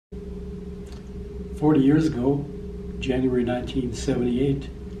40 years ago, January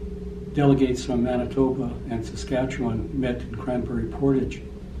 1978, delegates from Manitoba and Saskatchewan met in Cranberry Portage.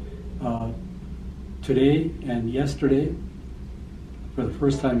 Today and yesterday, for the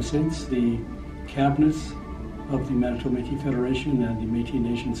first time since, the cabinets of the Manitoba Métis Federation and the Métis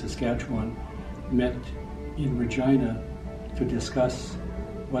Nation Saskatchewan met in Regina to discuss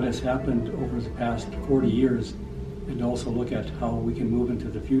what has happened over the past 40 years and also look at how we can move into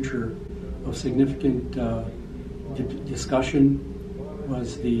the future. Of significant discussion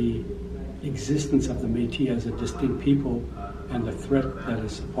was the existence of the Métis as a distinct people and the threat that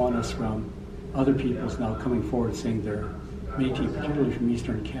is upon us from other peoples now coming forward saying they're Métis, particularly from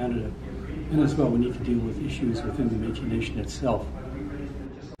Eastern Canada. And as well, we need to deal with issues within the Métis Nation itself.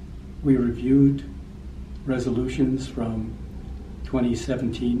 We reviewed resolutions from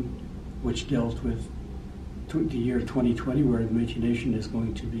 2017, which dealt with the year 2020, where the Métis Nation is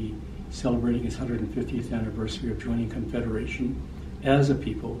going to be celebrating its 150th anniversary of joining Confederation as a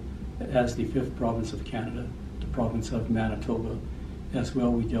people, as the 5th province of Canada, the province of Manitoba. As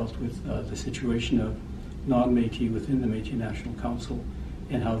well, we dealt with the situation of non-Métis within the Métis National Council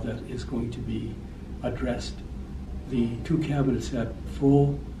and how that is going to be addressed. The two cabinets had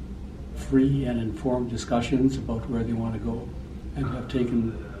full, free and informed discussions about where they want to go and have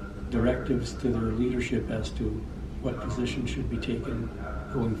taken directives to their leadership as to what position should be taken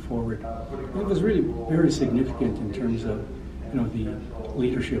going forward. It was really very significant in terms of the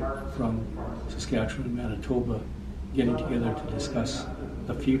leadership from Saskatchewan and Manitoba getting together to discuss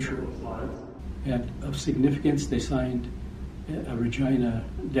the future. And of significance, they signed a Regina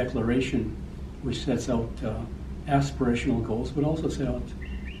declaration which sets out aspirational goals, but also set out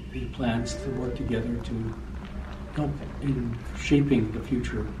the plans to work together to help in shaping the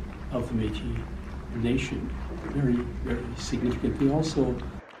future of the Métis Nation. Very, very significant. They also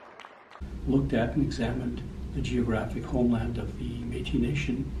looked at and examined the geographic homeland of the Métis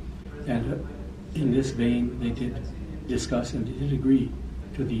Nation, and in this vein they did discuss and they did agree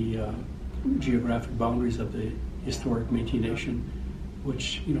to the geographic boundaries of the historic Métis Nation,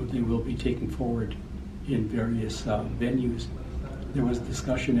 which they will be taking forward in various venues. There was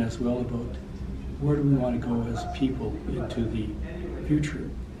discussion as well about where do we want to go as people into the future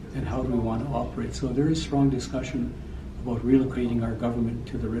and how do we want to operate. So there is strong discussion about relocating our government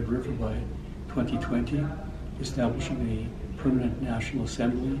to the Red River by 2020, establishing a permanent National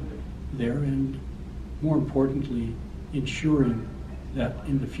Assembly there, and more importantly, ensuring that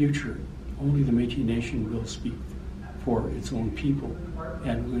in the future only the Métis Nation will speak for its own people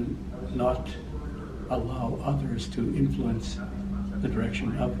and will not allow others to influence the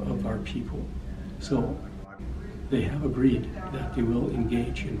direction of our people. So they have agreed that they will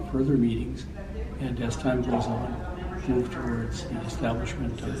engage in further meetings and as time goes on, move towards the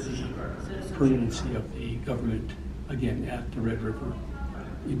establishment of the permanency of the government again at the Red River,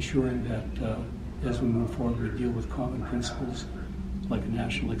 ensuring that as we move forward we deal with common principles like a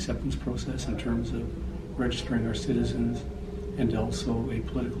national acceptance process in terms of registering our citizens, and also a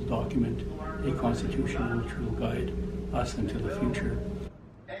political document, a constitution which will guide us into the future.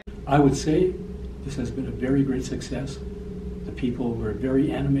 I would say this has been a very great success. The people were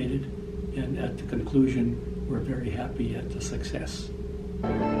very animated, and at the conclusion, we're very happy at the success.